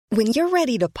When you're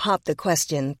ready to pop the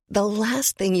question, the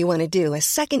last thing you want to do is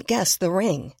second-guess the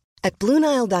ring. At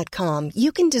BlueNile.com,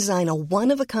 you can design a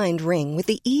one-of-a-kind ring with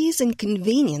the ease and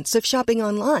convenience of shopping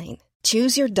online.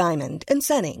 Choose your diamond and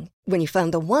setting. When you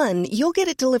find the one, you'll get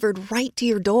it delivered right to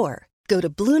your door. Go to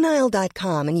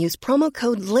BlueNile.com and use promo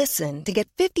code LISTEN to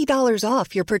get $50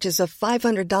 off your purchase of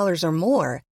 $500 or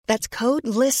more. That's code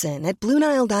LISTEN at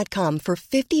BlueNile.com for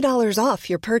 $50 off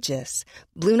your purchase.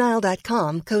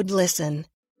 BlueNile.com, code LISTEN.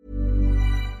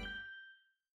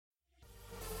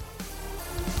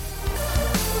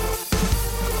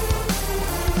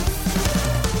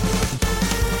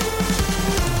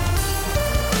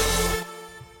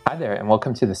 Hi there, and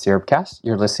welcome to the Syrupcast.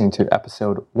 You're listening to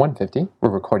episode 150. We're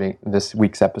recording this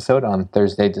week's episode on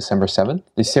Thursday, December 7th.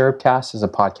 The Syrupcast is a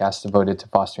podcast devoted to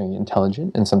fostering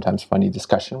intelligent and sometimes funny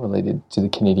discussion related to the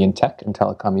Canadian tech and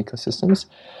telecom ecosystems.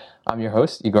 I'm your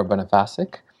host, Igor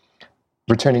Bonifasic.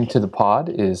 Returning to the pod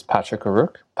is Patrick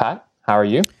O'Rourke. Pat, how are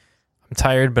you? I'm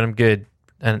tired, but I'm good.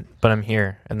 But I'm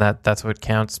here, and that's what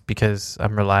counts because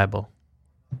I'm reliable.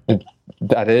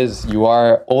 That is, you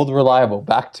are old reliable,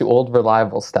 back to old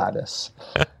reliable status.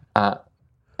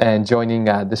 And joining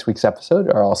this week's episode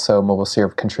are also Mobile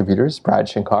Syrup contributors Brad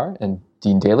Shankar and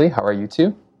Dean Daly. How are you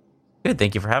two? Good,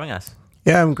 thank you for having us.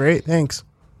 Yeah, I'm great, thanks.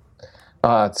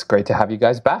 It's great to have you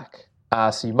guys back.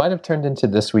 So you might have turned into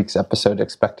this week's episode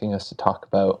expecting us to talk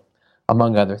about,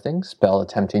 among other things, Bell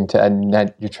attempting to end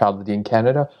net neutrality in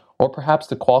Canada, or perhaps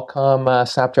the Qualcomm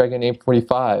Snapdragon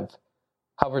 845.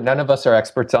 However, none of us are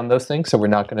experts on those things, so we're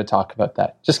not going to talk about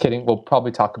that. Just kidding. We'll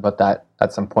probably talk about that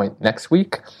at some point next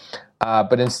week.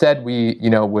 But instead, we,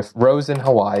 with Rose in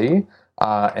Hawaii,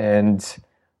 and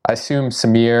I assume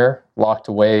Samir locked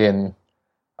away in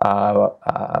La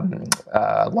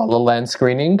La Land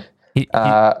screening.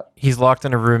 He's locked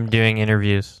in a room doing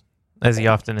interviews, as he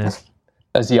often is.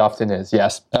 As he often is,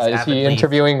 yes. Is he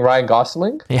interviewing Ryan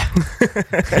Gosling? Yeah.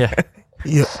 Yeah.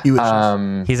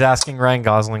 He's asking Ryan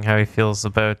Gosling how he feels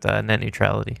about net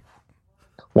neutrality.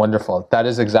 Wonderful. That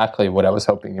is exactly what I was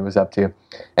hoping he was up to.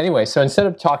 Anyway, so instead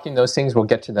of talking those things, we'll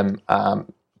get to them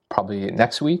probably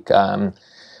next week.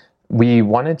 We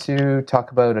wanted to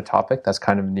talk about a topic that's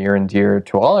kind of near and dear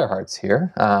to all our hearts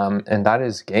here, and that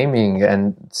is gaming.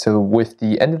 And so with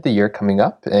the end of the year coming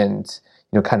up and,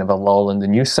 kind of a lull in the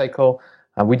news cycle,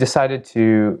 we decided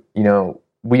to,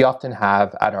 we often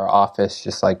have at our office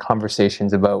just like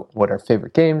conversations about what our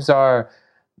favorite games are,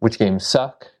 which games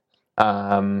suck.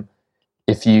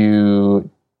 If you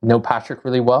know Patrick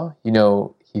really well,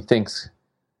 he thinks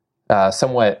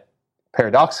somewhat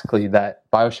paradoxically that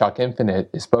BioShock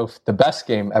Infinite is both the best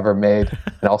game ever made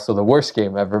and also the worst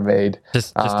game ever made.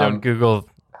 Just don't Google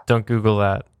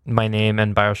that. My name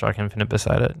and BioShock Infinite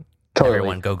beside it. Totally.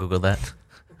 Everyone go Google that.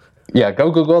 Yeah,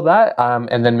 go Google that,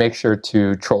 and then make sure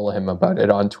to troll him about it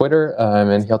on Twitter,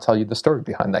 and he'll tell you the story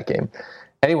behind that game.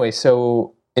 Anyway,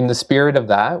 so in the spirit of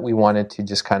that, we wanted to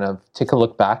just kind of take a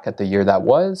look back at the year that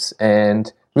was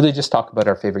and really just talk about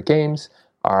our favorite games,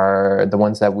 the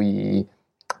ones that we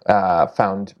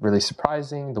found really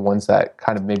surprising, the ones that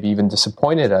kind of maybe even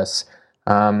disappointed us.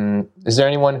 Is there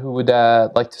anyone who would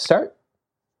like to start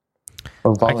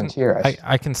or volunteer?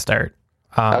 I can start.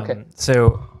 Okay.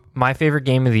 So my favorite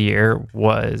game of the year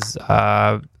was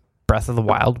Breath of the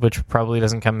Wild, which probably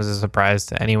doesn't come as a surprise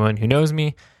to anyone who knows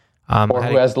me. Or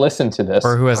who has listened to this.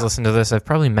 Or who has listened to this. I've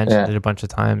probably mentioned it a bunch of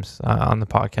times on the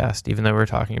podcast, even though we're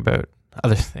talking about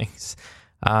other things.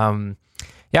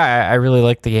 I really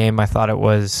liked the game. I thought it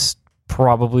was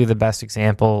probably the best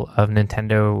example of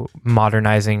Nintendo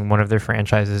modernizing one of their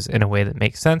franchises in a way that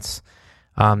makes sense.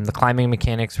 The climbing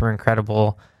mechanics were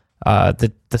incredible.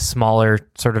 The smaller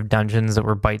sort of dungeons that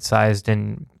were bite-sized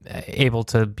and able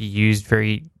to be used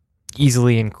very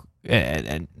easily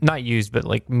and not used, but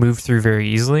like moved through very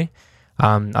easily.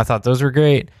 I thought those were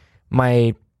great.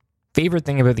 My favorite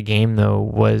thing about the game, though,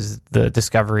 was the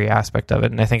discovery aspect of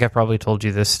it. And I think I probably told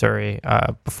you this story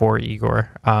before,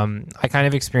 Igor. I kind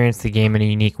of experienced the game in a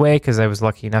unique way because I was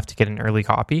lucky enough to get an early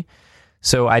copy.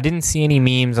 So I didn't see any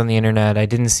memes on the internet. I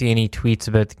didn't see any tweets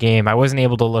about the game. I wasn't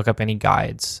able to look up any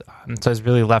guides. So I was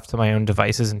really left to my own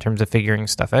devices in terms of figuring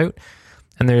stuff out.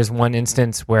 And there's one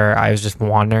instance where I was just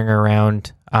wandering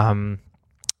around the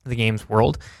game's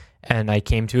world, and I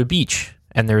came to a beach,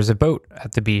 and there was a boat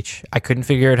at the beach. I couldn't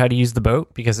figure out how to use the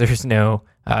boat because there's no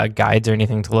guides or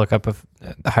anything to look up of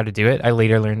how to do it. I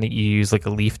later learned that you use like a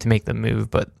leaf to make them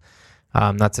move, but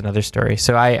that's another story.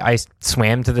 So I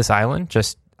swam to this island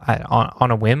just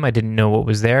on a whim. I didn't know what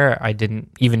was there. I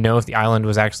didn't even know if the island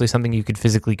was actually something you could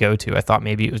physically go to. I thought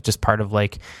maybe it was just part of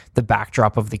like the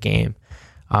backdrop of the game.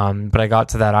 But I got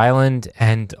to that island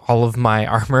and all of my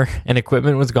armor and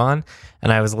equipment was gone,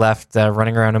 and I was left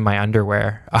running around in my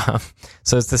underwear.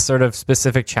 So it's this sort of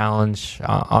specific challenge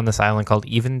on this island called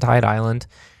Eventide Island,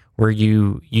 where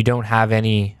you don't have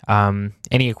any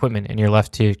equipment and you're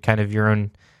left to kind of your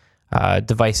own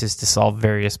devices to solve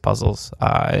various puzzles.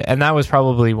 And that was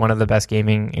probably one of the best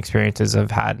gaming experiences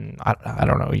I've had in, I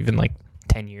don't know, even like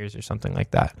 10 years or something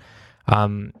like that.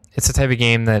 It's a type of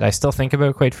game that I still think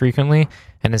about quite frequently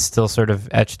and is still sort of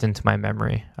etched into my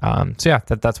memory. So yeah,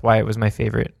 that's why it was my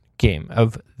favorite game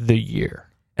of the year.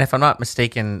 And if I'm not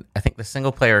mistaken, I think the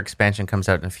single player expansion comes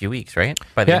out in a few weeks, right?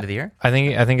 By the end of the year? I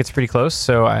think it's pretty close.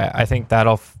 So I think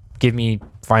that'll give me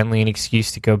finally an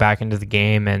excuse to go back into the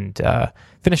game and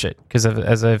finish it. Because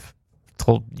as I've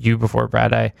told you before,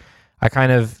 Brad, I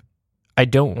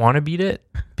don't want to beat it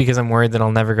because I'm worried that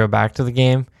I'll never go back to the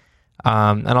game.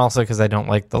 And also because I don't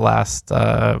like the last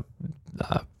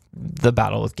the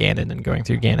battle with Ganon and going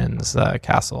through Ganon's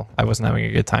castle. I wasn't having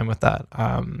a good time with that.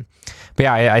 But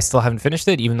yeah, I still haven't finished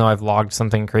it, even though I've logged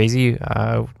something crazy,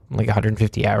 like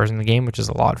 150 hours in the game, which is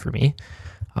a lot for me.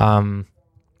 But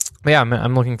yeah,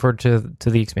 I'm looking forward to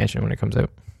the expansion when it comes out.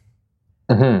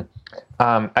 Mm-hmm.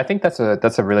 I think that's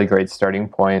a really great starting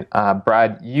point.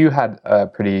 Brad, you had a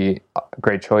pretty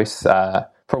great choice.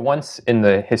 For once in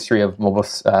the history of mobile,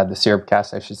 the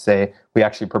Syrupcast, I should say, we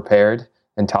actually prepared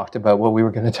and talked about what we were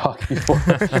going to talk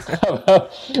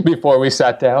before we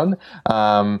sat down.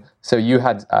 So you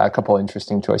had a couple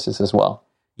interesting choices as well.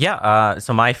 Yeah.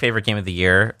 So my favorite game of the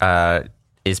year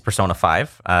is Persona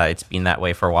 5. It's been that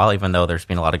way for a while, even though there's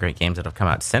been a lot of great games that have come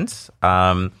out since.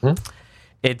 I've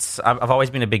always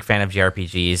been a big fan of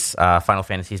JRPGs. Final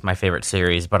Fantasy is my favorite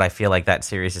series, but I feel like that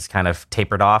series has kind of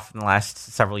tapered off in the last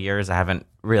several years. I haven't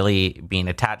really been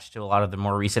attached to a lot of the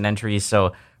more recent entries,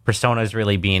 so Persona has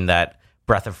really been that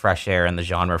breath of fresh air in the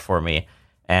genre for me.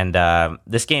 And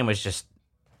this game was just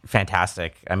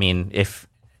fantastic. I mean, if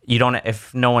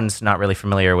no one's not really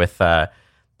familiar with the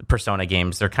Persona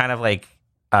games, they're kind of like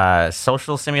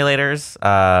social simulators.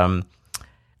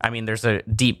 I mean, there's a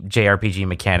deep JRPG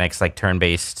mechanics like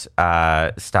turn-based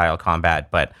style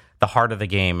combat, but the heart of the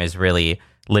game is really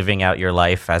living out your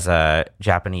life as a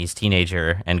Japanese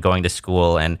teenager and going to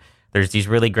school. And there's these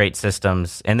really great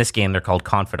systems. In this game, they're called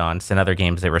confidants. In other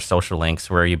games, they were social links,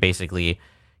 where you basically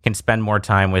can spend more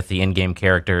time with the in-game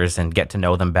characters and get to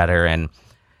know them better. And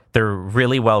they're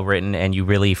really well written, and you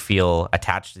really feel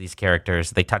attached to these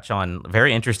characters. They touch on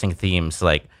very interesting themes,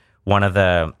 like one of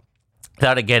the...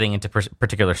 Without getting into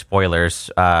particular spoilers,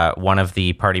 one of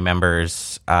the party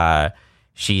members,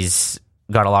 she's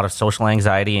got a lot of social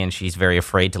anxiety and she's very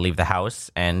afraid to leave the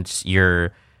house. And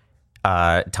your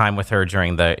time with her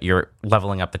you're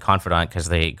leveling up the confidant, because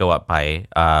they go up by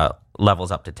levels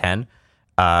up to 10.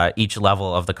 Each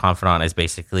level of the confidant is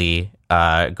basically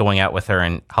going out with her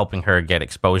and helping her get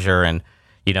exposure and,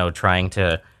 trying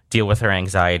to deal with her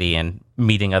anxiety and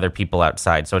meeting other people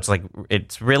outside. So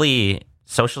it's really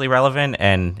socially relevant,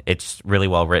 and it's really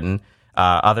well written.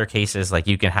 Other cases, like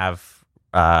you can have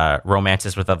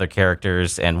romances with other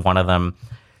characters, and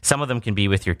some of them can be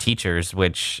with your teachers,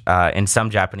 which in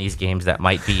some Japanese games that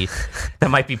might be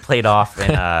played off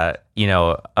in a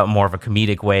more of a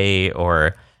comedic way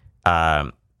or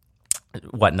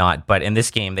whatnot. But in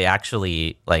this game, they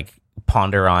actually like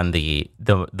ponder on the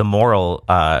moral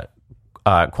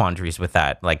quandaries with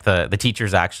that. Like the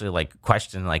teachers actually like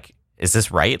question like, is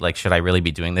this right? Like, should I really be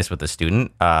doing this with a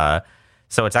student?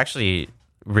 So it's actually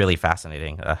really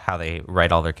fascinating how they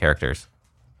write all their characters.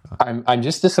 I'm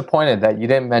just disappointed that you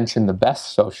didn't mention the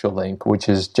best social link, which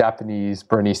is Japanese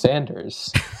Bernie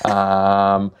Sanders. So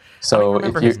I don't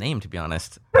remember his name, to be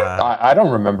honest. I don't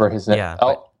remember his name.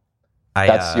 Yeah,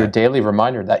 that's your daily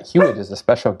reminder that Hewitt is a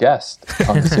special guest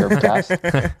on the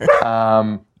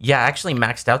Syrupcast. Yeah, I actually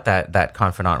maxed out that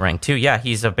confidant rank too. Yeah,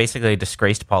 he's basically a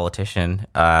disgraced politician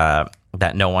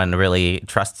that no one really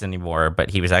trusts anymore. But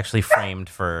he was actually framed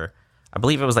for, I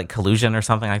believe it was like collusion or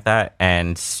something like that.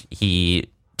 And he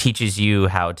teaches you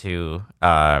how to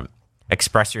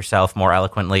express yourself more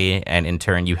eloquently, and in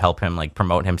turn, you help him like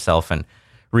promote himself and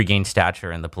regain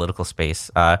stature in the political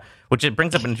space. Which it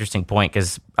brings up an interesting point,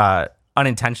 because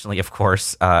unintentionally, of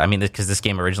course, because this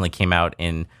game originally came out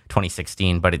in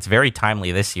 2016, but it's very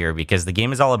timely this year because the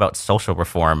game is all about social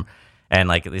reform. And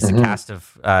like there's a cast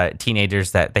of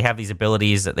teenagers that they have these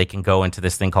abilities that they can go into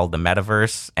this thing called the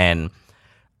metaverse, and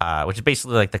which is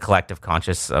basically like the collective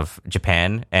conscious of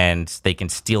Japan, and they can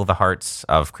steal the hearts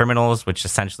of criminals, which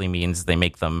essentially means they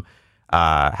make them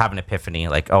have an epiphany,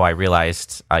 like, oh, I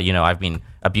realized, I've been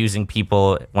abusing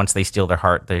people. Once they steal their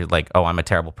heart, they're like, oh, I'm a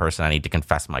terrible person. I need to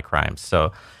confess my crimes.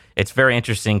 So it's very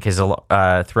interesting because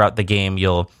throughout the game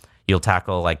you'll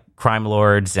tackle like crime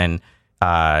lords and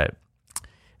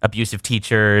abusive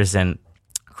teachers and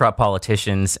corrupt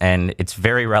politicians, and it's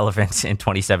very relevant in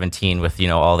 2017 with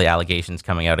all the allegations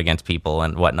coming out against people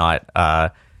and whatnot.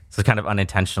 So it's kind of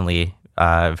unintentionally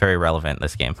very relevant in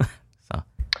this game. So,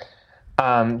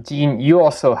 Dean, you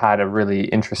also had a really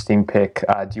interesting pick.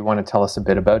 Do you want to tell us a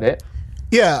bit about it?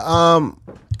 Yeah,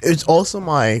 it's also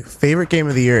my favorite game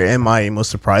of the year, and my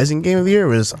most surprising game of the year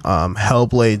was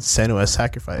Hellblade: Senua's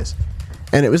Sacrifice.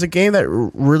 And it was a game that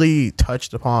really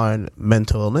touched upon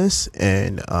mental illness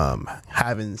and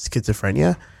having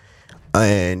schizophrenia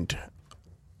and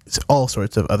all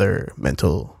sorts of other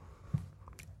mental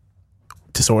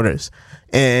disorders.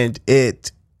 And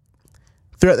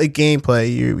throughout the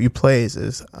gameplay, you play as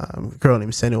this girl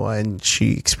named Senua, and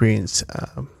she experienced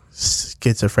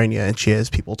schizophrenia, and she has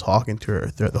people talking to her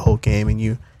throughout the whole game, and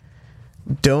you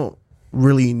don't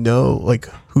really know like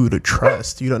who to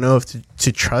trust. You don't know if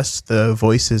to trust the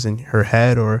voices in her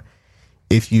head, or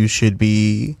if you should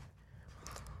be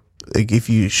like if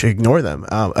you should ignore them.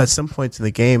 At some points in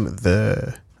the game,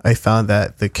 I found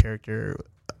that the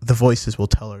voices will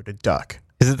tell her to duck.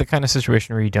 Is it the kind of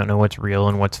situation where you don't know what's real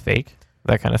and what's fake?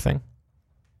 That kind of thing?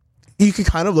 You can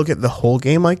kind of look at the whole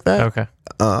game like that. Okay.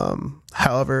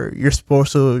 However, you're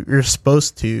supposed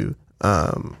to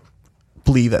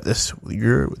believe that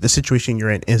the situation you're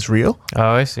in is real. Oh,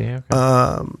 I see.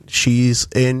 Okay. She's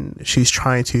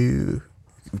trying to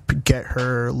get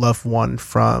her loved one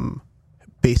from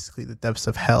basically the depths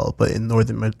of hell, but in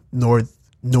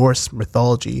Norse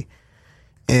mythology,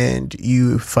 and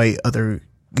you fight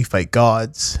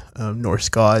gods, Norse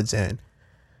gods, and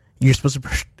you're supposed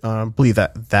to believe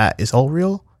that is all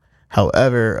real.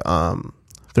 However,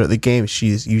 throughout the game,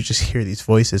 you just hear these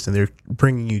voices, and they're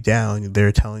bringing you down.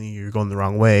 They're telling you you're going the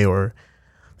wrong way, or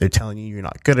they're telling you you're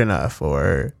not good enough,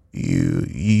 or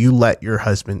you let your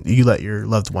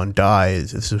loved one die.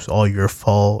 This is all your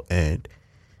fault, and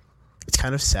it's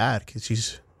kind of sad because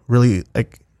she's really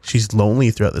she's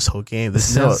lonely throughout this whole game.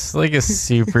 This is like a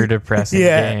super depressing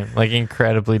game, like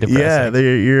incredibly depressing. Yeah,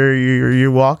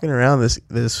 you're walking around this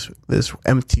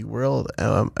empty world.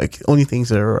 Only things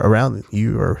that are around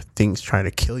you are things trying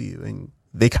to kill you, and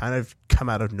they kind of come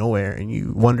out of nowhere, and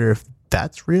you wonder if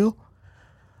that's real.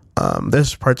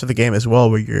 There's parts of the game as well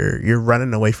where you're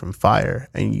running away from fire,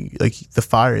 and the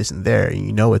fire isn't there, and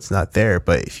you know it's not there,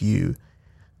 but if you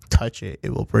touch it,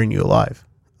 it will burn you alive.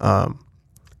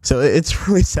 So it's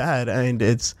really sad, and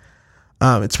it's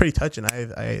pretty touching.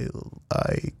 I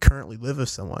currently live with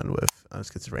someone with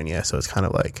schizophrenia, so it's kind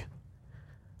of like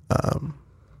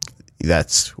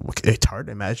it's hard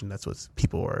to imagine that's what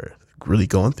people are really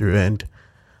going through, and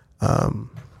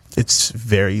it's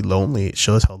very lonely. It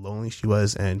shows how lonely she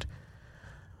was, and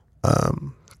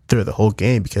through the whole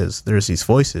game, because there's these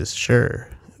voices. Sure,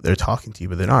 they're talking to you,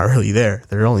 but they're not really there.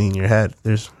 They're only in your head.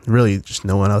 There's really just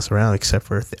no one else around except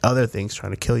for other things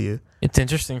trying to kill you. It's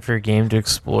interesting for a game to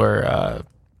explore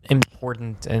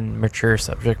important and mature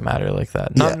subject matter like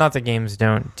that. Not that games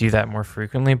don't do that more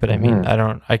frequently, but I mean,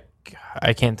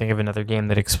 I can't think of another game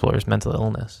that explores mental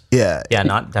illness. Yeah,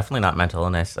 definitely not mental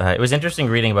illness. It was interesting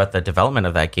reading about the development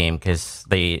of that game because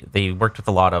they worked with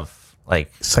a lot of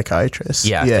psychiatrists.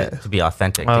 To be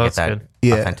authentic, to get that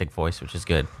authentic voice, which is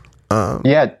good.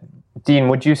 Dean,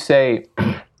 would you say,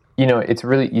 it's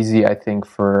really easy, I think,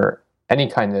 for any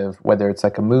kind of, whether it's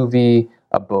like a movie,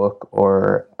 a book,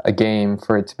 or a game,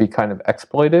 for it to be kind of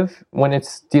exploitive when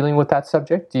it's dealing with that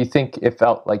subject? Do you think it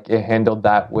felt like it handled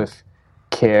that with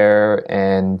care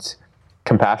and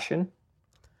compassion?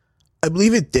 I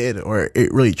believe it did, or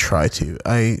it really tried to.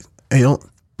 I don't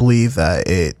believe that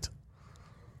it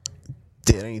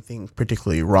did anything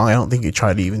particularly wrong. I don't think it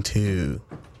tried even to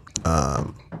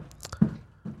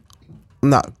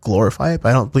not glorify it, but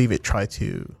I don't believe it tried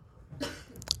to.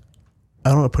 I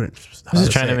don't know how to put it. Was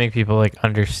it trying to make people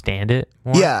understand it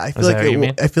more? Yeah, I feel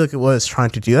like it was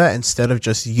trying to do that instead of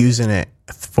just using it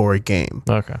for a game.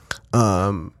 Okay.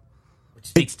 Which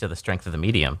speaks to the strength of the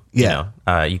medium. Yeah.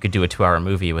 You could do a 2-hour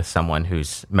movie with someone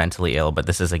who's mentally ill, but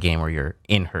this is a game where you're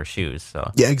in her shoes.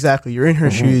 So yeah, exactly. You're in her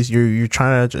shoes. You're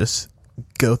trying to just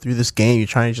go through this game. You're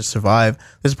trying to just survive.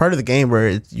 There's a part of the game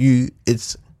where you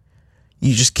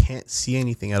just can't see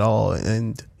anything at all,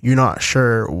 and you're not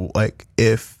sure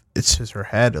if it's just her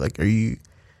head.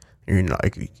 You're not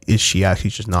is she actually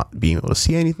just not being able to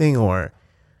see anything, or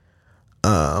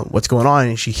what's going on?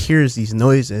 And she hears these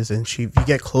noises, and if you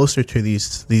get closer to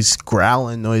these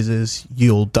growling noises,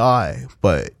 you'll die.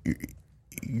 But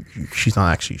she's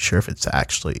not actually sure if it's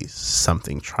actually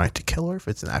something trying to kill her, if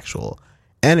it's an actual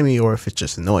enemy, or if it's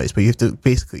just a noise. But you have to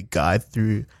basically guide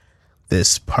through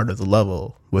this part of the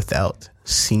level without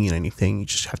seeing anything. You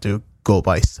just have to go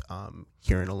by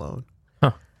hearing alone.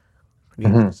 Huh.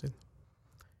 Pretty interesting.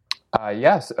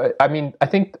 Yes, I mean, I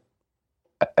think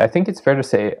it's fair to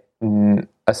say,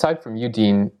 aside from you,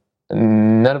 Dean,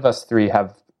 none of us three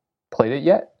have played it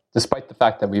yet, despite the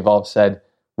fact that we've all said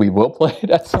we will play it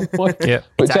at some point. Yeah,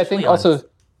 which I think also.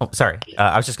 Oh, sorry.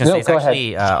 I was just going to say it's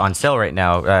actually on sale right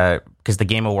now because the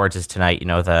Game Awards is tonight. You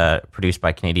know, produced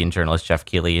by Canadian journalist Jeff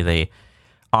Keighley. They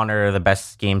honor the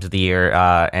best games of the year,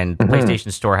 and the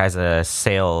PlayStation Store has a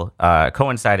sale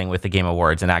coinciding with the Game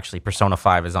Awards, and actually Persona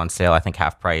 5 is on sale, I think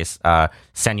half price.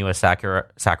 Senua's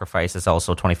Sacrifice is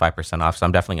also 25% off, so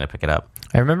I'm definitely going to pick it up.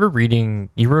 I remember reading,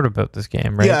 you wrote about this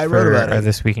game, right? Yeah, I wrote about it.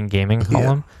 This Week in Gaming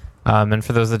column. Yeah. And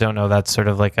for those that don't know, that's sort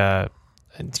of like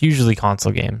it's usually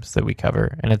console games that we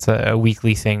cover, and it's a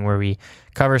weekly thing where we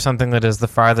cover something that is the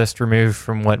farthest removed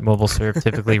from what Mobile Syrup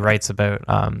typically writes about,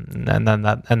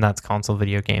 and that's console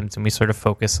video games, and we sort of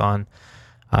focus on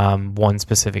one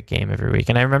specific game every week.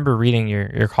 And I remember reading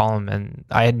your column, and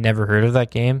I had never heard of that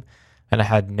game, and I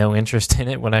had no interest in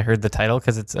it when I heard the title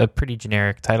because it's a pretty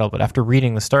generic title. But after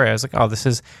reading the story, I was like, oh, this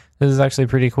is actually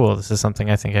pretty cool. This is something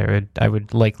I think I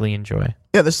would likely enjoy.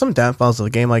 Yeah, there's some downfalls of the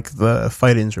game, like the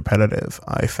fighting's repetitive,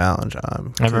 I found.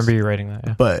 I remember you writing that,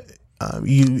 yeah. But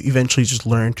you eventually just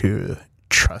learn to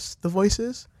trust the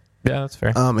voices. Yeah, that's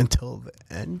fair. Until the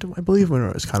end, I believe, when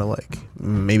it was kind of like,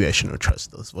 maybe I shouldn't have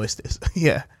trusted those voices.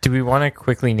 Yeah. Do we want to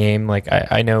quickly name, like,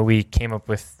 I know we came up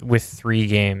with 3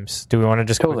 games. Do we want to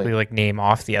just quickly, like, name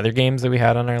off the other games that we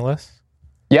had on our list?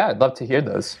 Yeah, I'd love to hear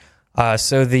those.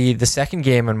 So the second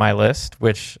game on my list,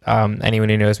 which anyone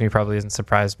who knows me probably isn't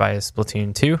surprised by, is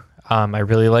Splatoon 2. I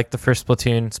really like the first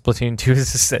Splatoon. Splatoon 2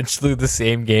 is essentially the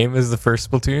same game as the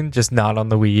first Splatoon, just not on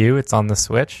the Wii U. It's on the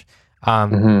Switch,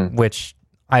 which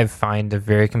I find a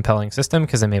very compelling system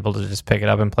because I'm able to just pick it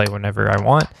up and play whenever I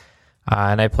want.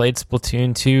 And I played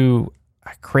Splatoon 2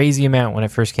 a crazy amount when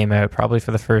it first came out, probably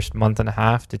for the first month and a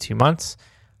half to 2 months.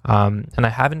 And I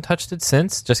haven't touched it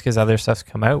since just because other stuff's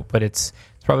come out, but it's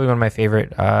probably one of my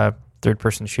favorite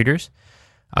third-person shooters.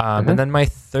 And then my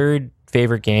third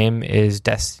favorite game is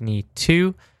Destiny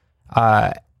 2.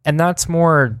 And that's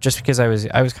more just because I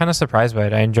was kind of surprised by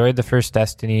it. I enjoyed the first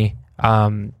Destiny,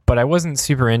 but I wasn't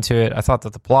super into it. I thought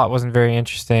that the plot wasn't very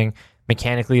interesting.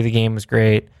 Mechanically, the game was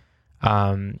great.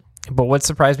 But what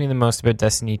surprised me the most about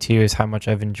Destiny 2 is how much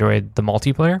I've enjoyed the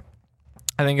multiplayer.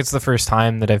 I think it's the first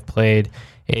time that I've played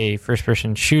a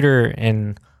first-person shooter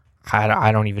in,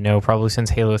 I don't even know, probably since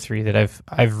Halo 3 that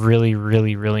I've really,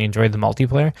 really, really enjoyed the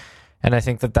multiplayer. And I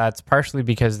think that that's partially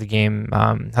because the game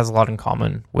has a lot in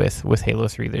common with Halo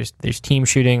 3. There's team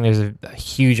shooting. There's a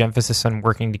huge emphasis on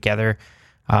working together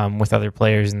with other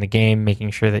players in the game,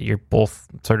 making sure that you're both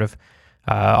sort of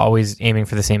always aiming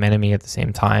for the same enemy at the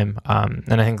same time.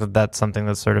 And I think that that's something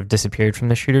that's sort of disappeared from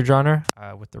the shooter genre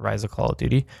with the rise of Call of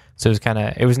Duty. So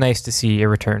it was nice to see a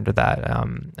return to that.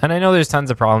 And I know there's tons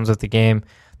of problems with the game.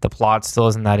 The plot still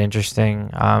isn't that interesting.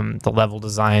 The level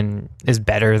design is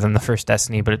better than the first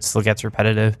Destiny, but it still gets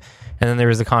repetitive. And then there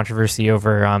was the controversy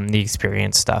over the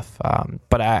experience stuff.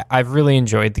 But I've really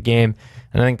enjoyed the game.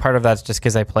 And I think part of that's just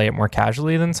because I play it more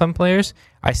casually than some players.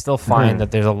 I still find that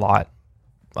there's a lot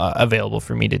available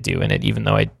for me to do in it, even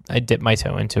though I dip my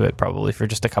toe into it probably for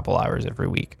just a couple hours every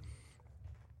week.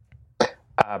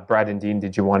 Brad and Dean,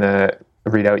 did you want to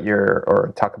read out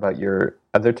or talk about your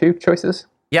other 2 choices?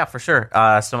 Yeah, for sure.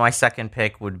 So my second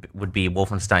pick would be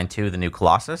Wolfenstein 2: The New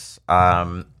Colossus.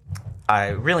 I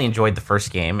really enjoyed the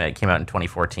first game. It came out in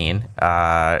 2014.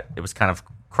 It was kind of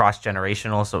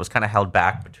cross-generational, so it was kind of held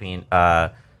back between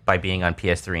by being on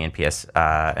PS3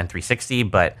 and and 360.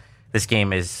 But this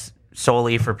game is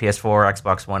solely for PS4,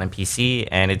 Xbox One, and PC,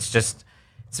 and it's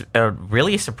a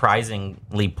really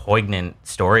surprisingly poignant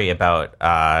story about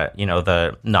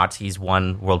the Nazis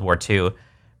won World War II.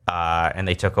 And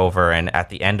they took over, and at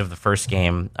the end of the first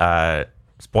game,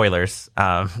 spoilers,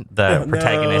 the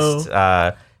protagonist,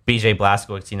 BJ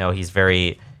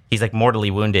Blazkowicz, he's like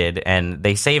mortally wounded, and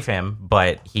they save him,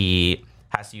 but he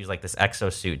has to use like this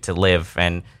exosuit to live,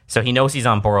 and so he knows he's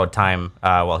on borrowed time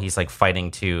while he's like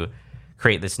fighting to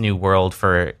create this new world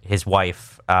for his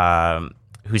wife,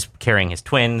 who's carrying his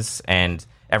twins, and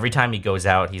every time he goes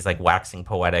out, he's like waxing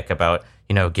poetic about,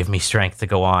 give me strength to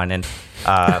go on. And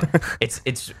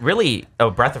it's really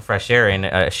a breath of fresh air in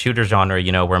a shooter genre,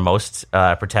 where most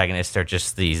protagonists are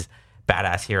just these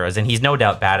badass heroes. And he's no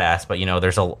doubt badass, but,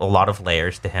 there's a lot of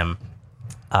layers to him.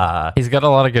 He's got a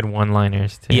lot of good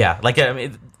one-liners, too. Yeah, like,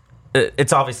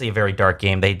 it's obviously a very dark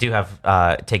game. They do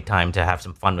have take time to have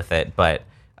some fun with it, but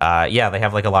they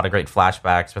have like a lot of great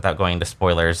flashbacks without going into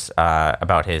spoilers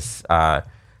about his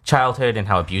childhood and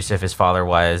how abusive his father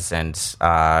was, and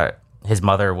his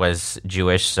mother was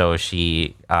Jewish, so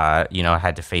she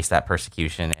had to face that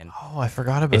persecution. And I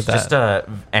forgot about that.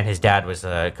 And his dad was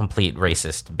a complete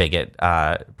racist, bigot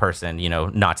person,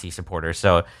 Nazi supporter.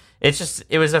 So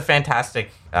it was a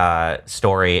fantastic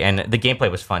story, and the gameplay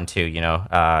was fun too.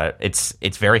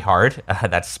 It's very hard.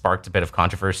 That sparked a bit of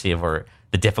controversy over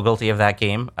the difficulty of that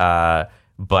game.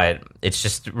 But it's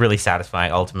just really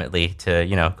satisfying ultimately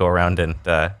to go around and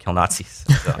kill Nazis.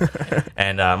 So.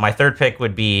 And my third pick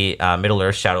would be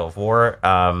Middle-earth: Shadow of War.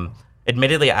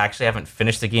 Admittedly, I actually haven't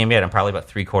finished the game yet. I'm probably about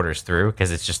 3/4 through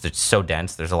because it's so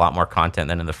dense. There's a lot more content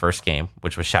than in the first game,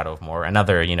 which was Shadow of War,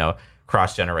 another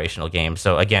cross-generational game.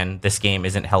 So again, this game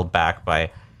isn't held back by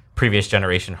previous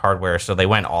generation hardware, so they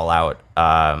went all out.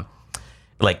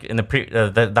 Like in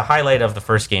the highlight of the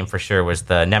first game for sure was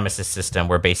the Nemesis system,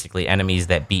 where basically enemies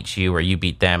that beat you or you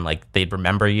beat them, like they'd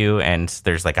remember you, and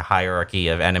there's like a hierarchy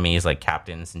of enemies like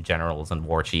captains and generals and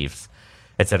war chiefs,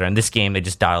 etc. In this game, they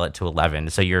just dial it to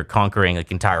 11, so you're conquering like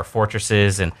entire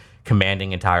fortresses and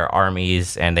commanding entire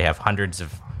armies, and they have hundreds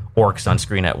of orcs on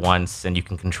screen at once, and you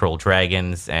can control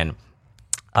dragons, and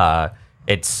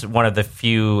it's one of the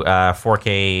few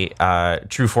 4K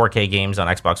true 4K games on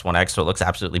Xbox One X, so it looks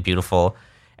absolutely beautiful.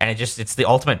 And it's the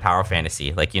ultimate power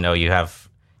fantasy. Like,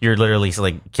 you're literally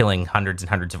like killing hundreds and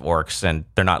hundreds of orcs, and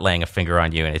they're not laying a finger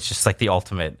on you. And it's just like the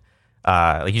ultimate,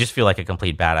 you just feel like a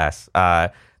complete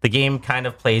badass. The game kind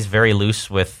of plays very loose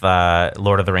with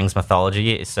Lord of the Rings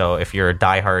mythology. So if you're a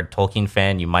diehard Tolkien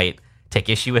fan, you might take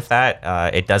issue with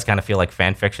that. It does kind of feel like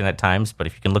fan fiction at times, but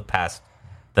if you can look past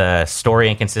the story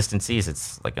inconsistencies,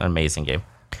 it's like an amazing game.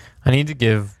 I need to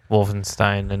give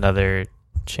Wolfenstein another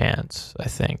chance, I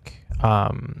think.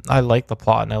 I like the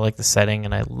plot and I like the setting,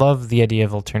 and I love the idea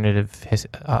of alternate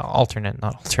history.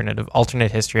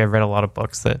 I've read a lot of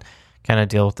books that kind of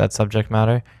deal with that subject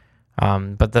matter.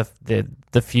 But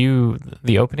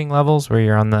the opening levels where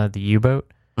you're on the U-boat,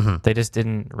 they just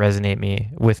didn't resonate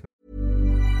with me.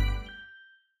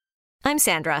 I'm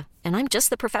Sandra, and I'm just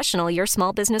the professional your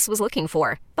small business was looking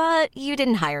for. But you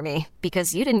didn't hire me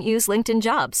because you didn't use LinkedIn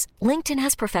Jobs. LinkedIn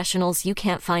has professionals you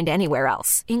can't find anywhere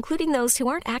else, including those who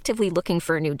aren't actively looking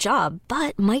for a new job,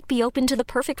 but might be open to the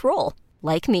perfect role,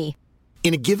 like me.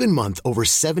 In a given month, over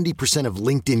 70% of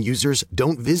LinkedIn users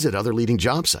don't visit other leading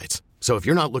job sites. So if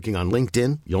you're not looking on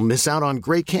LinkedIn, you'll miss out on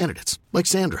great candidates like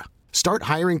Sandra. Start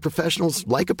hiring professionals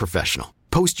like a professional.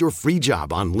 Post your free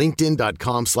job on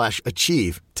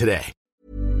linkedin.com/achieve today.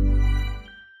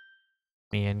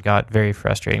 And got very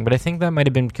frustrating, but I think that might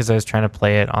have been because I was trying to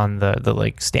play it on the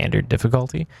like standard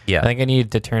difficulty. Yeah, I think I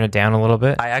needed to turn it down a little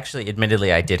bit.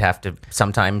 Admittedly, I did have to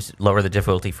sometimes lower the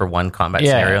difficulty for one combat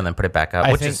scenario and then put it back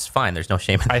up, which is fine. There's no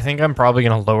shame in that. I think I'm probably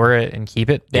going to lower it and keep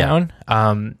it down,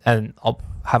 and I'll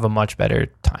have a much better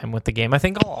time with the game. I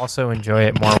think I'll also enjoy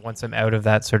it more once I'm out of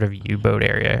that sort of U-boat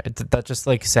area. That just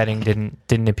like setting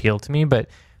didn't appeal to me, but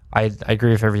I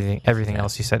agree with everything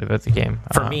else you said about the game.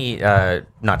 For me,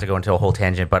 not to go into a whole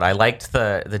tangent, but I liked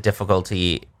the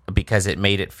difficulty because it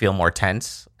made it feel more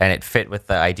tense, and it fit with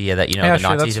the idea that the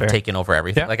Nazis have taken over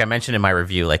everything. Yeah. Like I mentioned in my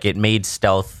review, like it made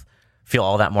stealth feel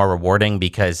all that more rewarding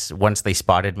because once they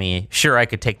spotted me, sure I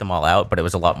could take them all out, but it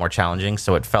was a lot more challenging.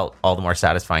 So it felt all the more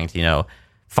satisfying to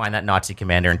find that Nazi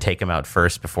commander and take him out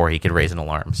first before he could raise an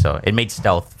alarm. So it made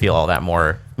stealth feel all that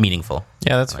more meaningful.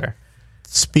 Yeah, that's fair.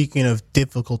 Speaking of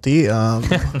difficulty,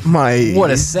 my what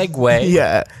a segue.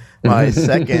 Yeah, my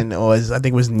second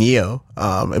was Neo.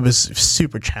 It was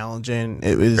super challenging.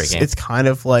 It's kind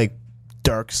of like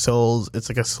Dark Souls. It's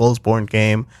like a Soulsborne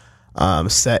game,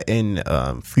 set in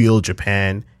feudal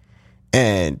Japan,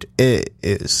 and it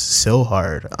is so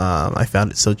hard. I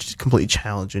found it so completely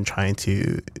challenging trying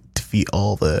to defeat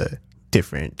all the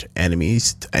different enemy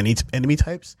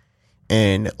types,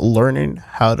 and learning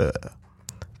how to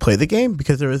play the game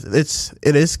because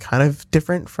it is kind of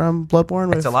different from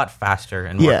Bloodborne. It's a lot faster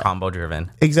and more combo driven.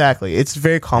 Exactly, it's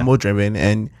very combo driven,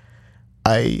 and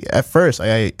at first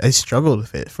I struggled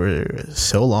with it for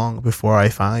so long before I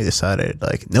finally decided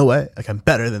like, no way, like I'm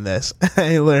better than this.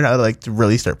 I learned how to to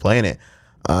really start playing it.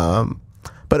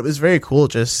 But it was very cool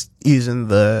just using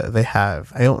I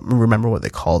don't remember what they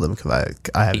call them because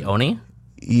I have the Oni.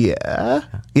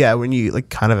 Yeah, when you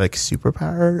kind of super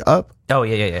powered up. Oh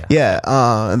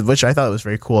yeah. Which I thought was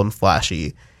very cool and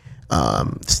flashy.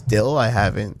 Still, I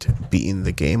haven't beaten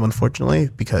the game unfortunately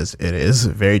because it is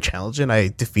very challenging. I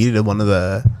defeated one of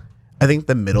the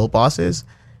middle bosses,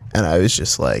 and I was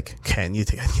just like, I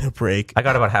need a break. I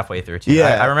got about halfway through too.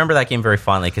 I remember that game very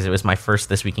fondly because it was my first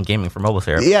This Week in Gaming for mobile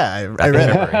therapy. Yeah, I read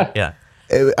it. Yeah.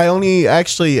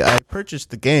 I purchased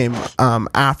the game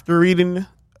after reading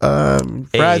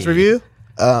Brad's review.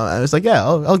 I was like, yeah,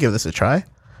 I'll give this a try.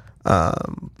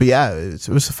 But yeah, it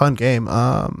was a fun game.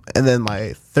 And then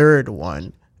my third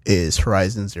one is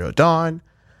Horizon Zero Dawn,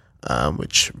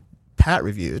 which Pat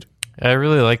reviewed. I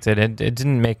really liked it. It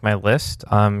didn't make my list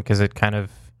because it kind of,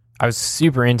 I was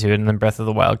super into it, and then Breath of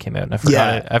the Wild came out, and I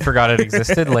forgot it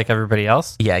existed like everybody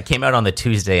else. Yeah, it came out on the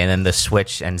Tuesday, and then the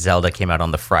Switch and Zelda came out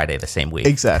on the Friday the same week.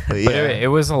 Exactly. But Yeah. it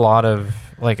was a lot of,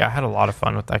 like, I had a lot of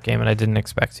fun with that game, and I didn't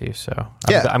expect to. So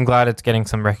I'm glad it's getting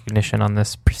some recognition on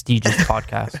this prestigious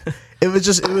podcast. It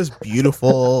was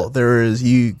beautiful.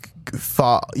 You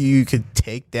thought you could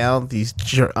take down these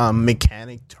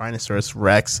mechanic Tyrannosaurus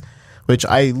Rex, which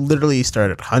I literally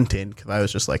started hunting because I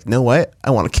was just like, no, what? I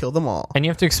want to kill them all. And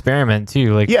you have to experiment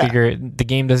too. Like, the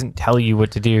game doesn't tell you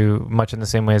what to do much in the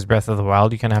same way as Breath of the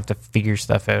Wild. You kind of have to figure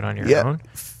stuff out on your own.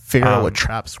 Figure out what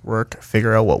traps work.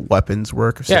 Figure out what weapons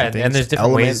work. And there's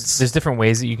different ways. There's different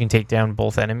ways that you can take down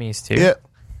both enemies too. Yeah.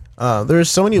 There's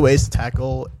so many ways to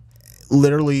tackle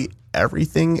literally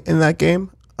everything in that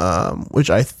game, which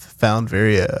I found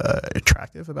very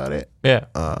attractive about it. Yeah.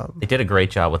 They did a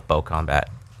great job with bow combat.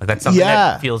 Like, that's something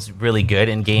that feels really good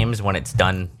in games when it's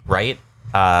done right.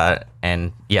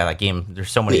 And yeah, that game, there's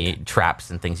so many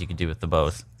traps and things you could do with the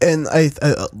bows. And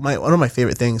one of my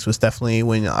favorite things was definitely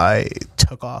when I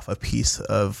took off a piece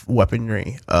of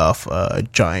weaponry of a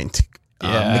giant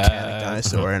mechanic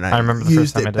dinosaur, and I remember the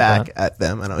used first time it back at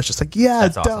them, and I was just like,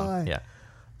 that's die. Awesome. Yeah.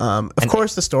 Of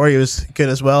course, the story was good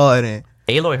as well, and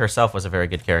Aloy herself was a very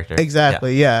good character.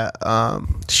 Exactly. Yeah.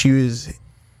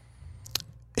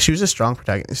 She was a strong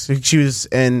protagonist. She was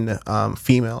in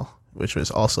female, which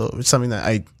was also something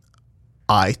that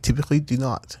I typically do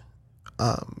not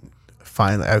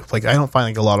find. I don't find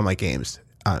like a lot of my games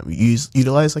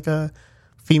utilize like a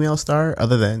female star,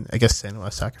 other than I guess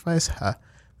Senua's Sacrifice.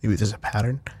 Maybe there's a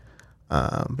pattern.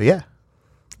 But yeah,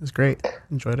 it was great.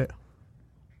 Enjoyed it.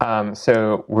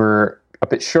 So we're a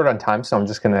bit short on time, so I'm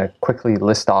just going to quickly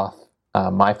list off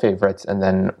my favorites, and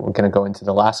then we're going to go into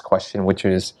the last question, which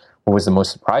is, what was the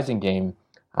most surprising game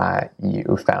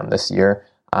you found this year?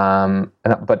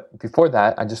 But before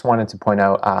that, I just wanted to point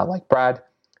out, like Brad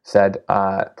said,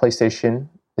 PlayStation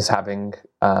is having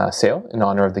a sale in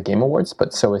honor of the Game Awards,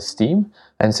 but so is Steam.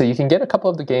 And so you can get a couple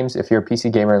of the games, if you're a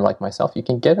PC gamer like myself, you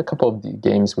can get a couple of the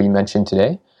games we mentioned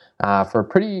today for a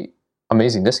pretty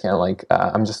amazing discount. Like,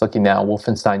 I'm just looking now,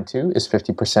 Wolfenstein 2 is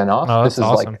 50% off. Oh, this is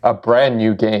awesome. like a brand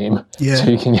new game. Yeah. So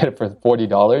you can get it for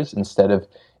 $40 instead of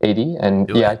 $80. And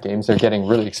games are getting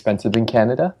really expensive in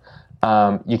Canada.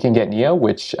 You can get Nioh,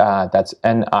 which that's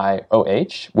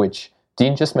NIOH, which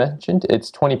Dean just mentioned.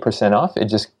 It's 20% off. It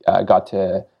just got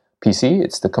to PC.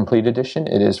 It's the complete edition.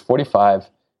 It is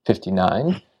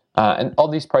 $45.59. And all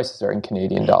these prices are in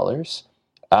Canadian dollars.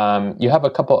 You have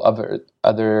a couple of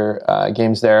other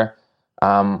games there.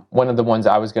 One of the ones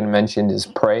I was going to mention is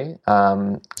Prey.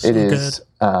 It is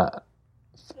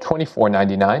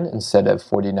 $24.99 instead of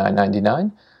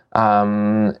 $49.99.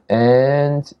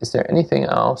 And is there anything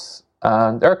else? There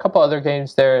are a couple other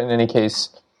games there. In any case,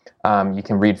 you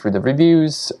can read through the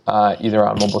reviews either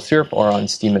on Mobile Syrup or on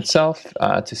Steam itself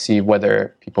to see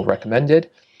whether people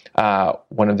recommended.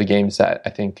 One of the games that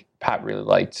I think Pat really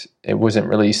liked, it wasn't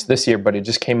released this year, but it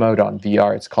just came out on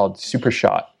VR. It's called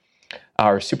Superhot,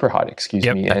 excuse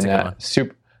me. That's and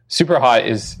Super Hot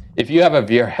is, if you have a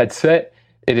VR headset,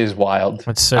 it is wild.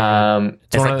 It's so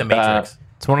it's like the Matrix.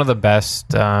 It's one of the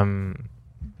best,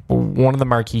 one of the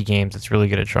marquee games that's really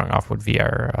good at showing off what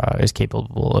VR is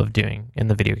capable of doing in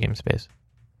the video game space.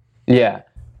 Yeah.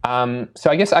 So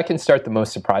I guess I can start the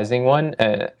most surprising one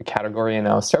category, and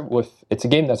I'll start with, it's a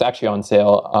game that's actually on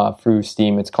sale through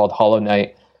Steam. It's called Hollow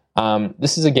Knight.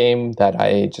 This is a game that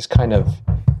I just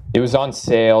it was on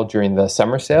sale during the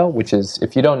summer sale, which is,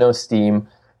 if you don't know Steam,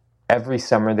 every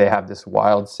summer they have this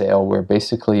wild sale where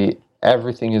basically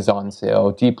everything is on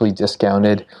sale, deeply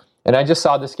discounted. And I just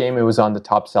saw this game. It was on the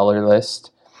top seller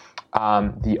list.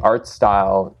 The art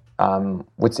style,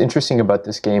 what's interesting about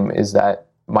this game is that,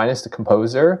 minus the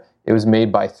composer, it was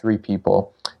made by 3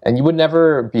 people. And you would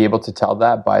never be able to tell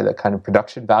that by the kind of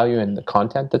production value and the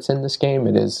content that's in this game.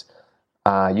 It is,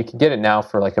 you can get it now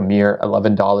for like a mere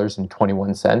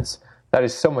 $11.21. That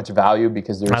is so much value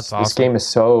because this game is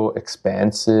so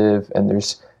expansive and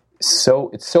it's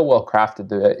so well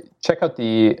crafted. Check out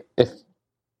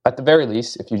at the very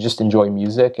least, if you just enjoy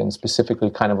music and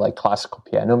specifically kind of like classical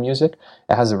piano music,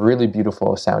 it has a really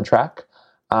beautiful soundtrack.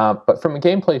 But from a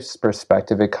gameplay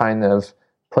perspective, it kind of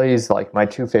plays like my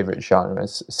 2 favorite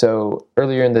genres. So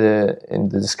earlier in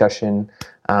the discussion,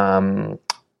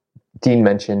 Dean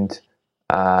mentioned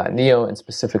Nioh, and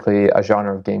specifically a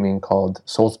genre of gaming called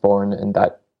Soulsborne, and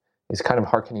that is kind of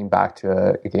harkening back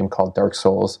to a game called Dark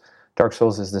Souls. Dark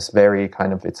Souls is this very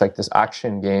kind of, it's like this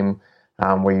action game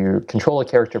where you control a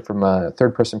character from a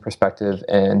third-person perspective,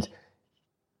 and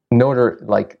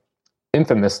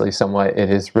infamously somewhat, it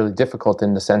is really difficult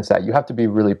in the sense that you have to be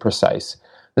really precise.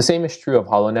 The same is true of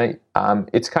Hollow Knight.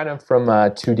 It's kind of from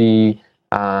a 2D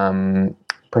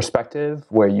perspective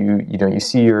where you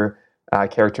see your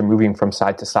character moving from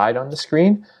side to side on the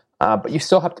screen, but you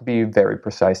still have to be very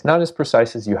precise. Not as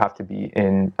precise as you have to be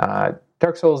in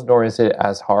Dark Souls, nor is it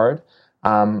as hard.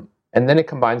 And then it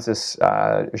combines this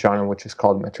genre which is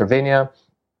called Metroidvania,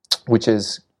 which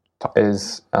is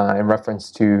in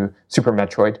reference to Super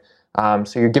Metroid.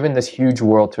 So you're given this huge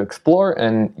world to explore,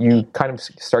 and you kind of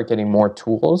start getting more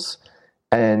tools.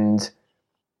 And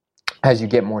as you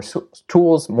get more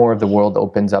tools, more of the world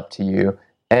opens up to you.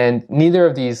 And neither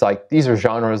of these, these are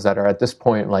genres that are at this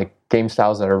point game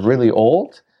styles that are really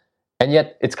old, and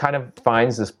yet it's kind of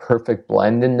finds this perfect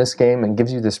blend in this game and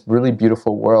gives you this really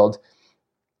beautiful world.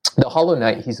 The Hollow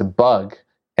Knight, he's a bug,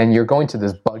 and you're going to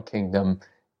this bug kingdom,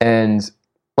 and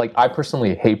I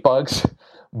personally hate bugs,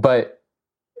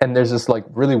 and there's this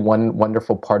really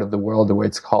wonderful part of the world where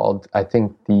it's called, I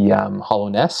think, the Hollow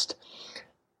Nest.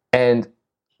 And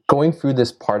going through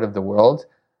this part of the world,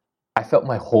 I felt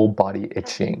my whole body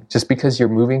itching, just because you're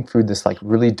moving through this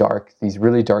really dark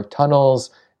tunnels,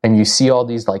 and you see all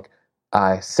these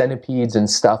centipedes and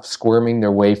stuff squirming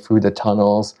their way through the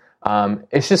tunnels.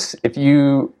 It's just, if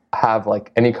you have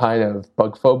any kind of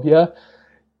bug phobia,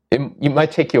 it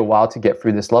might take you a while to get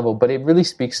through this level, but it really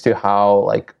speaks to how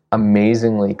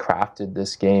amazingly crafted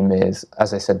this game is.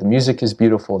 As I said, the music is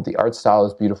beautiful, the art style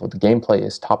is beautiful, the gameplay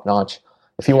is top notch.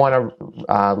 If you want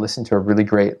to listen to a really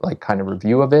great kind of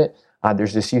review of it,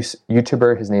 there's this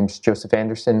YouTuber, his name's Joseph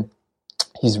Anderson.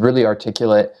 He's really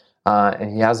articulate,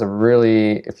 and he has a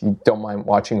really, if you don't mind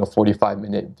watching a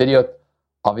 45-minute video,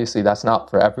 obviously that's not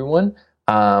for everyone,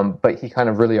 but he kind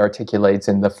of really articulates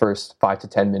in the first 5 to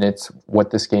 10 minutes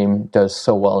what this game does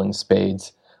so well in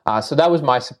spades. So that was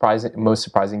my most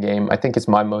surprising game. I think it's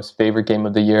my most favorite game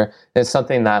of the year. And it's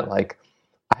something that I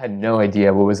had no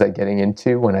idea what was I getting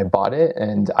into when I bought it,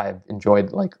 and I've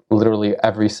enjoyed literally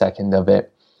every second of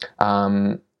it.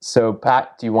 So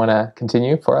Pat, do you want to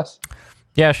continue for us?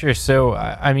 Yeah, sure. So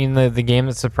I mean, the game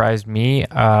that surprised me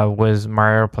was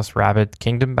Mario plus Rabbids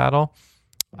Kingdom Battle.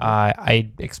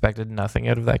 I expected nothing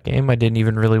out of that game. I didn't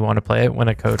even really want to play it when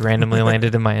a code randomly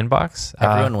landed in my inbox.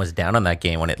 Everyone was down on that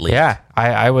game when it leaked. Yeah,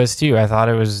 I was too. I thought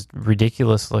it was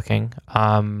ridiculous looking.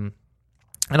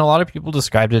 And a lot of people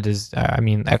described it as,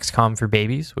 XCOM for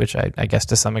babies, which I guess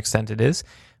to some extent it is.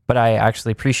 But I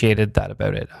actually appreciated that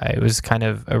about it. It was kind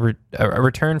of a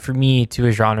return for me to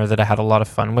a genre that I had a lot of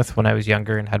fun with when I was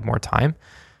younger and had more time.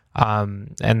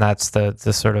 And that's the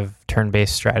sort of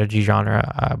turn-based strategy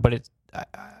genre. But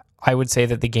I would say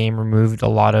that the game removed a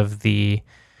lot of the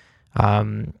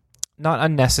not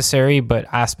unnecessary, but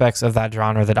aspects of that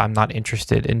genre that I'm not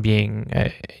interested in being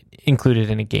included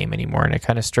in a game anymore. And it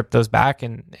kind of stripped those back.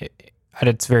 And at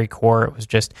its very core, it was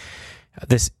just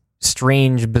this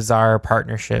strange, bizarre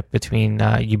partnership between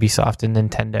Ubisoft and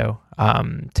Nintendo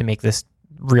to make this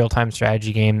real-time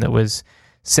strategy game that was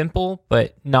simple,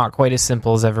 but not quite as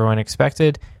simple as everyone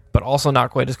expected, but also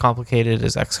not quite as complicated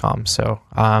as XCOM. So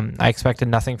I expected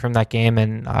nothing from that game,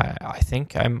 and I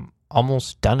think I'm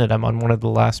almost done it. I'm on one of the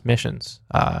last missions.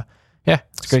 Yeah,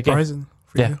 it's a great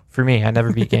game. For me. I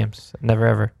never beat games. Never,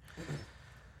 ever.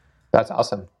 That's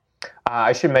awesome.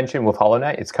 I should mention with Hollow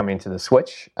Knight, it's coming to the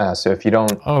Switch. So if you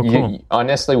don't, cool.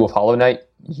 Honestly, with Hollow Knight,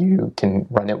 you can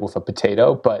run it with a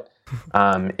potato. But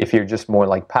if you're just more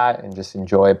like Pat and just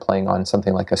enjoy playing on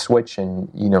something like a Switch, and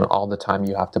all the time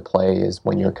you have to play is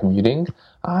when you're commuting,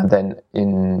 then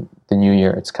in the new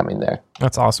year it's coming there.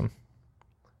 That's awesome.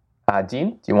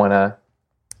 Dean, do you want to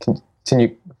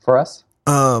continue for us?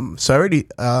 So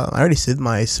I already said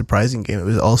my surprising game. It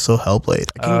was also Hellblade.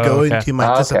 I can go into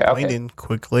my disappointing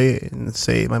quickly and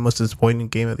say my most disappointing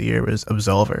game of the year was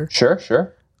Absolver.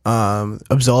 Sure.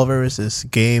 Absolver is this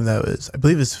game that was, I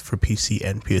believe, is for PC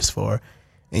and PS4,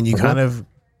 and you kind of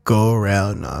go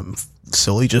around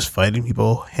slowly just fighting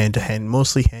people hand to hand,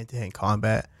 mostly hand to hand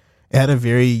combat. It had a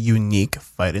very unique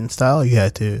fighting style. You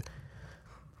had to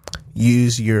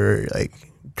use your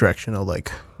directional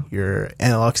your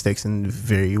analog sticks in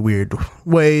very weird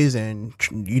ways, and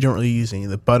you don't really use any of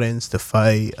the buttons to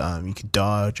fight. You could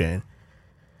dodge, and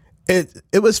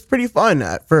it was pretty fun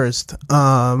at first,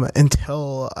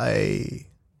 until I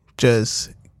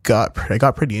got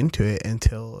pretty into it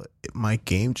until my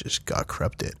game just got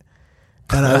corrupted,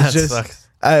 and I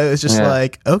was just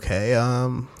like, okay,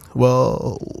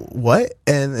 well, what?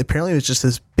 And apparently it was just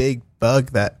this big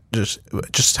bug that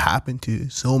just happened to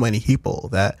so many people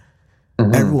that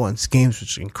everyone's games was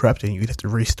just corrupted and you'd have to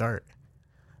restart.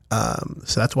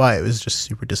 So that's why it was just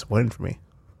super disappointing for me.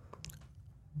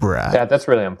 Brad. Yeah, that's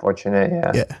really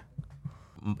unfortunate.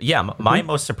 Yeah, my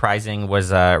most surprising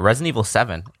was Resident Evil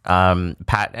 7.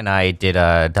 Pat and I did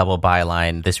a double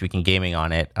byline This Week in Gaming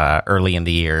on it early in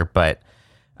the year, but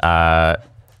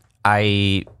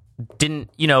I didn't,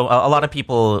 a lot of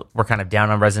people were kind of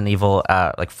down on Resident Evil.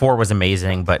 Like 4 was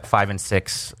amazing, but 5 and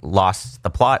 6 lost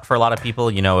the plot for a lot of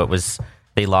people.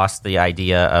 They lost the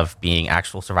idea of being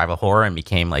actual survival horror and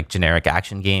became like generic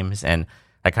action games, and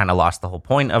that kind of lost the whole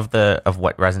point of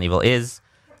what Resident Evil is.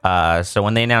 So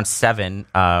when they announced 7,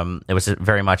 it was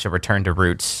very much a return to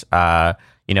roots.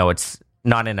 It's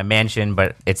not in a mansion,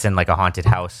 but it's in like a haunted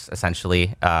house,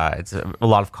 essentially. It's a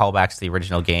lot of callbacks to the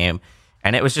original game.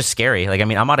 And it was just scary. Like, I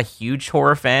mean, I'm not a huge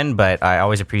horror fan, but I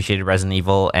always appreciated Resident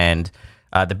Evil. And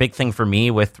the big thing for me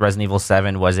with Resident Evil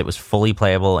 7 was it was fully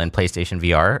playable in PlayStation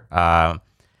VR.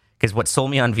 Because what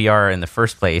sold me on VR in the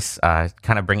first place,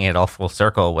 kind of bringing it all full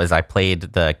circle, was I played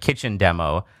the kitchen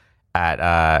demo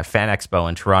at Fan Expo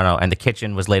in Toronto, and the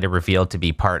kitchen was later revealed to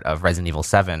be part of Resident Evil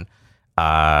 7.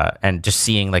 And just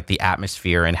seeing like the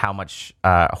atmosphere and how much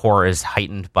horror is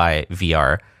heightened by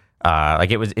VR.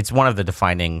 It's one of the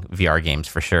defining VR games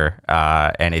for sure.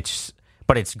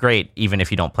 But it's great even if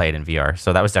you don't play it in VR.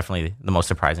 So that was definitely the most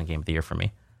surprising game of the year for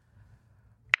me.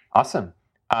 Awesome.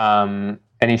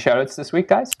 Any shout outs this week,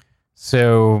 guys?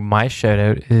 So my shout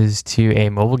out is to a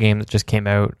mobile game that just came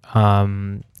out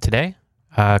today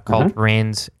called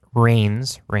Reigns,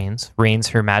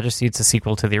 Her Majesty. It's a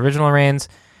sequel to the original Reigns.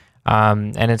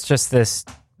 And it's just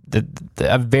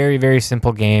a very, very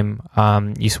simple game.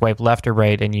 You swipe left or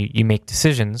right and you make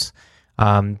decisions.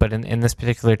 But in this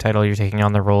particular title, you're taking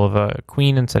on the role of a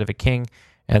queen instead of a king,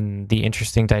 and the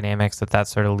interesting dynamics that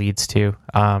sort of leads to.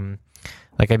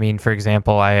 For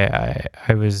example, I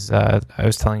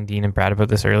was telling Dean and Brad about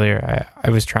this earlier. I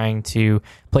was trying to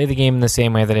play the game in the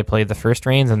same way that I played the first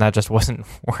Reigns, and that just wasn't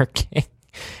working.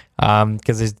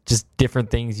 Because there's just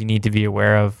different things you need to be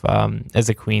aware of as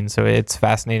a queen. So it's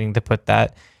fascinating to put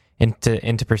that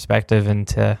into perspective and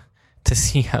to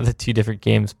see how the two different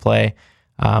games play.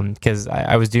 Because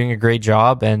I was doing a great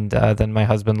job, and then my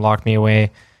husband locked me away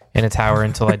in a tower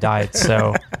until I died.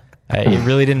 So it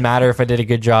really didn't matter if I did a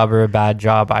good job or a bad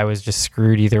job. I was just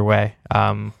screwed either way,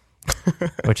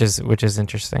 which is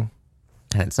interesting.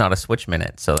 And it's not a Switch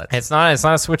Minute, so it's not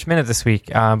a Switch Minute this week,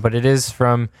 but it is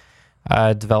from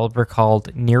a developer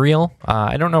called Nereal.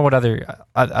 I don't know what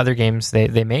other games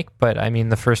they make, but I mean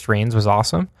the first Reigns was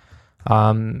awesome.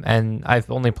 And I've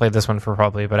only played this one for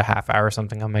probably about a half hour or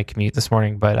something on my commute this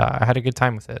morning, but I had a good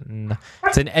time with it. And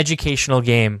it's an educational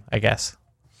game, I guess.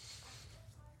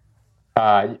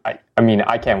 I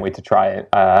can't wait to try it.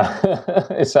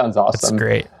 It sounds awesome. It's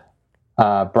great.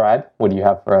 Brad, what do you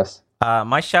have for us?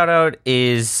 My shout out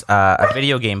is a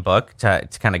video game book to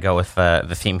kind of go with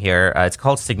the theme here. It's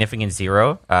called Significant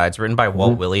Zero. It's written by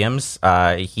Walt Williams.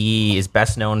 He is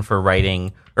best known for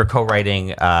writing or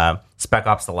co-writing Spec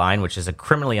Ops: The Line, which is a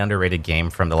criminally underrated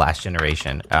game from the last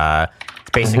generation.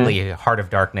 It's basically Heart of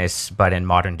Darkness, but in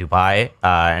modern Dubai.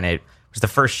 And it was the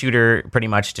first shooter pretty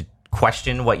much to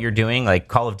question what you're doing. Like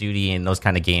Call of Duty and those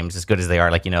kind of games, as good as they are,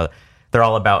 they're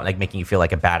all about like making you feel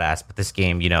like a badass. But this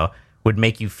game, would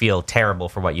make you feel terrible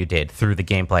for what you did through the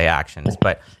gameplay actions.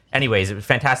 But anyways, it was a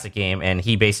fantastic game, and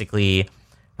he basically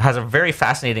has a very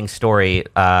fascinating story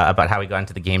about how he got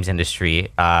into the games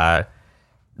industry.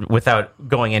 Without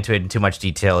going into it in too much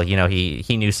detail,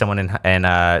 he knew someone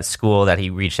in school that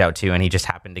he reached out to, and he just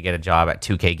happened to get a job at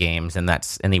 2K Games,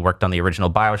 and he worked on the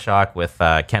original BioShock with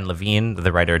Ken Levine,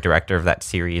 the writer-director of that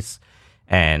series,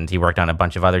 and he worked on a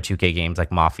bunch of other 2K games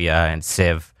like Mafia and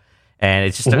Civ. And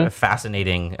it's just a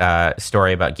fascinating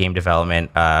story about game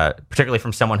development, particularly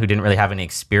from someone who didn't really have any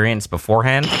experience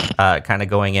beforehand, kind of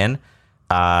going in.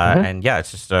 And yeah, it's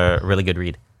just a really good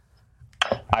read.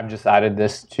 I've just added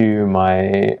this to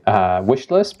my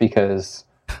wish list because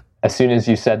as soon as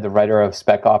you said the writer of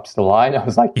Spec Ops: The Line, I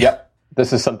was like, yep,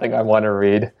 this is something I want to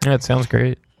read. Yeah, it sounds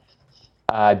great.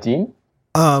 Dean?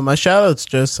 My shout out's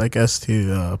just, I guess,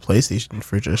 to PlayStation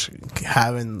for just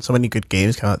having so many good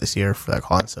games come out this year for that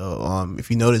console. If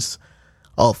you notice,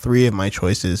 all three of my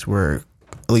choices were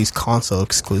at least console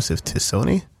exclusive to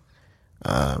Sony.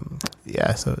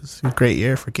 So it's a great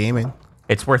year for gaming.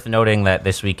 It's worth noting that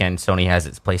this weekend Sony has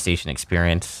its PlayStation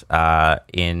Experience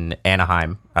in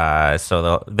Anaheim.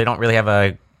 So they don't really have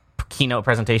a keynote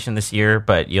presentation this year,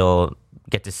 but you'll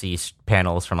get to see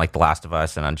panels from like The Last of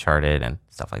Us and Uncharted and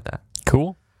stuff like that.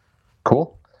 Cool.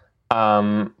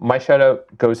 My shout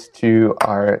out goes to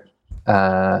our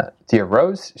dear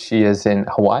Rose. She is in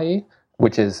Hawaii,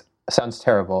 which sounds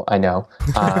terrible, I know,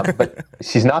 but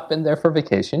she's not been there for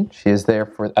vacation. She is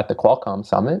there at the Qualcomm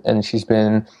Summit, and she's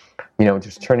been,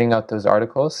 just churning out those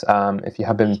articles. If you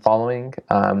have been following,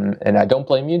 and I don't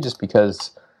blame you, just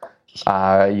because,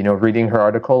 reading her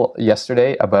article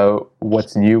yesterday about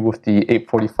what's new with the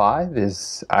 845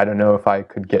 I don't know if I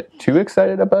could get too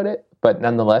excited about it, but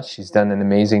nonetheless, she's done an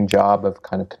amazing job of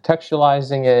kind of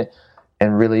contextualizing it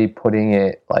and really putting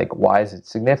it like, why is it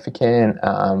significant?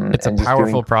 It's a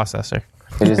powerful processor.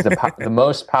 It is the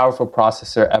most powerful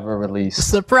processor ever released.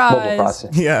 Surprise! Mobile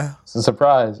processor. Yeah. It's a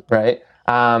surprise, right?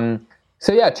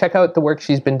 So yeah, check out the work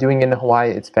she's been doing in Hawaii.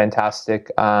 It's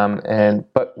fantastic.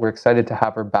 But we're excited to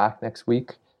have her back next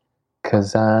week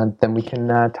because then we can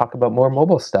talk about more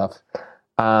mobile stuff.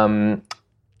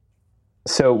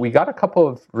 So we got a couple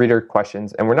of reader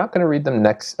questions, and we're not going to read them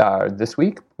this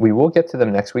week. We will get to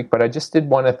them next week, but I just did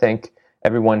want to thank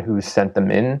everyone who sent them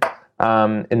in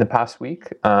the past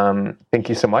week. Thank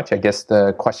you so much. I guess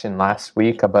the question last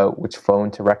week about which phone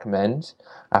to recommend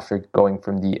after going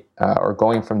from the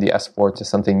S4 to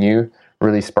something new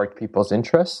really sparked people's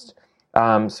interest.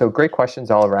 So great questions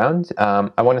all around.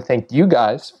 I want to thank you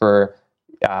guys for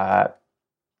coming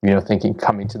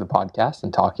to the podcast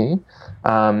and talking.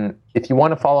 If you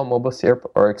want to follow Mobile Syrup,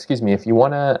 if you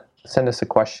want to send us a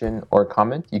question or a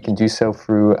comment, you can do so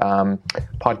through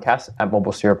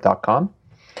podcast@mobilesyrup.com.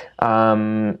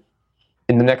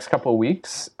 In the next couple of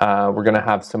weeks, we're going to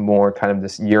have some more kind of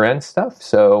this year-end stuff.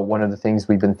 So one of the things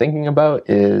we've been thinking about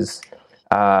is,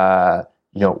 what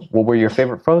were your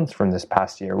favorite phones from this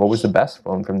past year? What was the best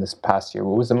phone from this past year?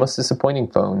 What was the most disappointing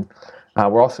phone?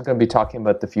 We're also going to be talking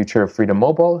about the future of Freedom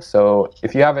Mobile. So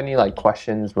if you have any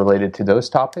questions related to those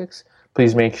topics,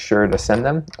 please make sure to send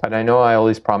them. And I know I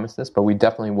always promise this, but we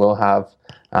definitely will have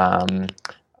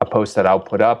a post that I'll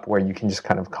put up where you can just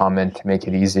kind of comment to make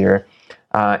it easier.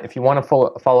 If you want to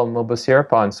follow Mobile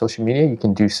Syrup on social media, you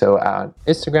can do so at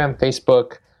Instagram,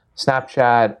 Facebook,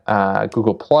 Snapchat,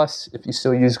 Google+, if you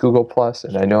still use Google+.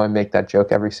 And I know I make that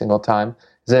joke every single time.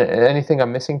 Is there anything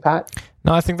I'm missing, Pat?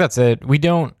 No, I think that's it. We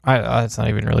don't. It's not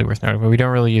even really worth noting, but we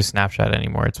don't really use Snapchat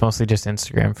anymore. It's mostly just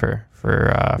Instagram for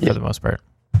the most part.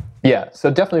 Yeah,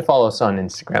 so definitely follow us on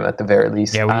Instagram at the very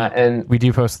least. Yeah, we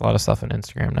do post a lot of stuff on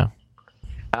Instagram now.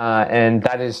 And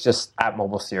that is just at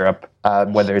Mobile Syrup,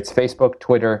 whether it's Facebook,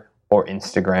 Twitter, or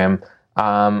Instagram.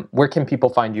 Where can people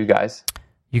find you guys?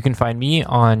 You can find me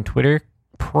on Twitter,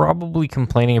 probably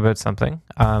complaining about something,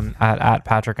 at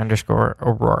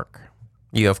Patrick_O'Rourke.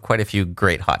 You have quite a few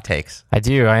great hot takes. I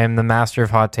do. I am the master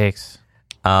of hot takes.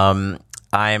 I'm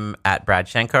at Brad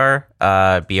Shankar,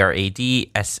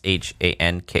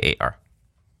 BradShankar.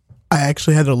 I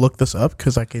actually had to look this up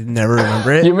because I could never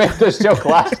remember it. You made this joke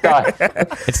last time.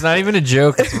 It's not even a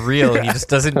joke. It's real. He just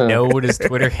doesn't know what his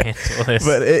Twitter handle is.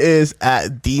 But it is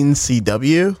at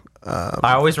DeanCW.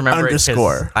 I always remember it because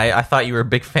I thought you were a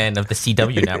big fan of the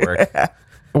CW network.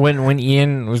 When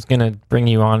Ian was going to bring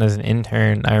you on as an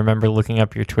intern, I remember looking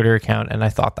up your Twitter account, and I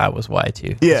thought that was why,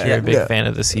 too. Yeah, you're a big fan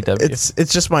of the CW.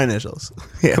 It's just my initials.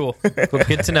 Yeah. Cool.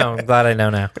 Good to know. I'm glad I know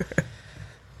now.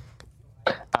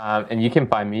 And you can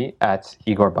find me at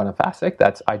Igor Bonifacic.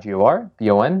 That's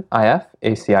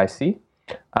IGOR-BONIFACIC.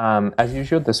 As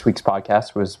usual, this week's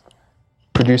podcast was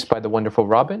produced by the wonderful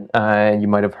Robin. You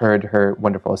might have heard her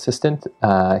wonderful assistant,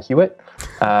 Hewitt.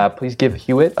 Please give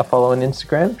Hewitt a follow on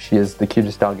Instagram. She is the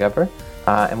cutest dog ever.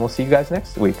 And we'll see you guys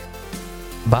next week.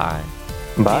 Bye.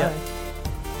 Bye. Yeah.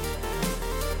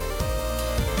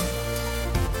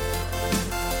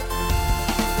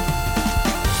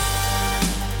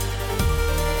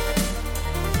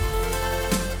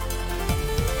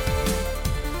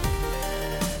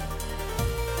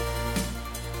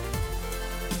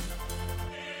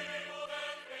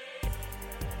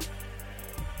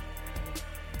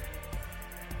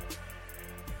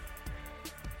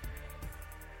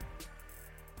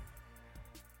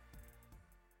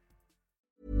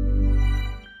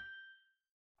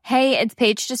 Hey, it's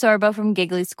Paige DeSorbo from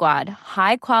Giggly Squad.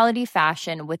 High quality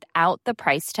fashion without the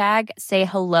price tag. Say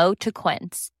hello to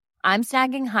Quince. I'm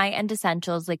snagging high-end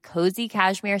essentials like cozy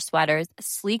cashmere sweaters,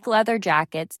 sleek leather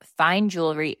jackets, fine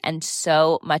jewelry, and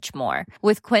so much more.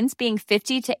 With Quince being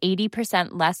 50 to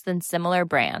 80% less than similar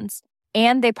brands.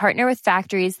 And they partner with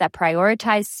factories that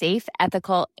prioritize safe,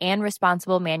 ethical, and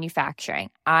responsible manufacturing.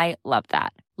 I love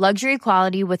that. Luxury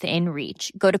quality within reach.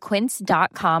 Go to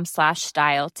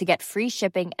quince.com/style to get free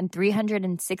shipping and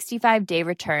 365-day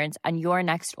returns on your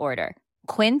next order.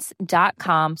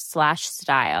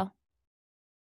 Quince.com/style.